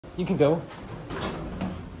You can go.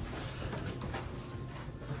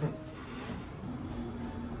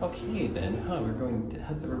 Okay then, we're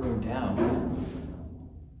going down.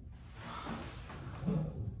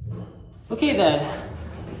 Okay then.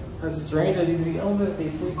 This is strange. These are the owners of the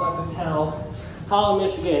CityFlats Hotel, Holland,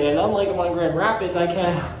 Michigan, and unlike one in Grand Rapids, I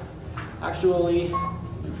can actually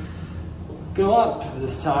go up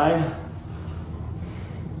this time.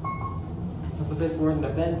 It's a bit more an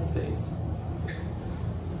event space.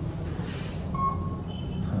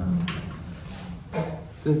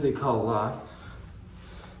 Since they call locked,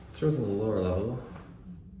 I'm sure it's on the lower level.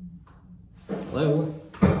 Hello?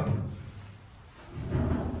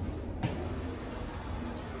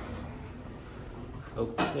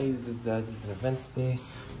 Okay, this is an event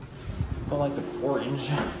space. The lights are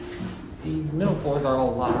orange. These middle floors are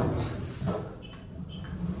all locked.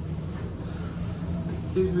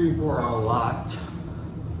 2, 3, 4 are all locked.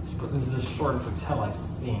 This is the shortest hotel I've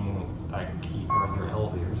seen that key cards or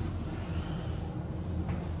elevators.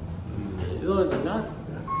 These others are not.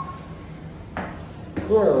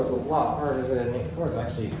 Floor looks a lot harder than it. Floor is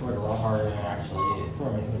a lot harder than actually. The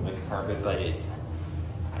floor may seem like a carpet, but it's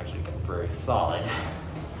actually very solid.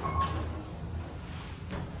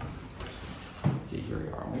 Let's see, here we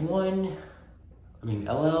are.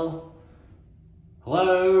 LL.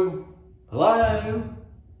 Hello? Hello?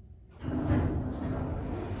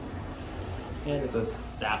 And it's a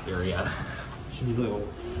staff area. Should be labeled.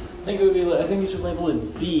 I think we should label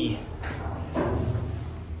it B.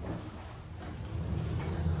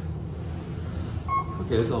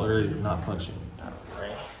 Okay, this elevator is not functioning.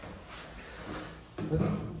 Right.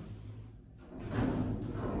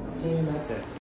 And that's it.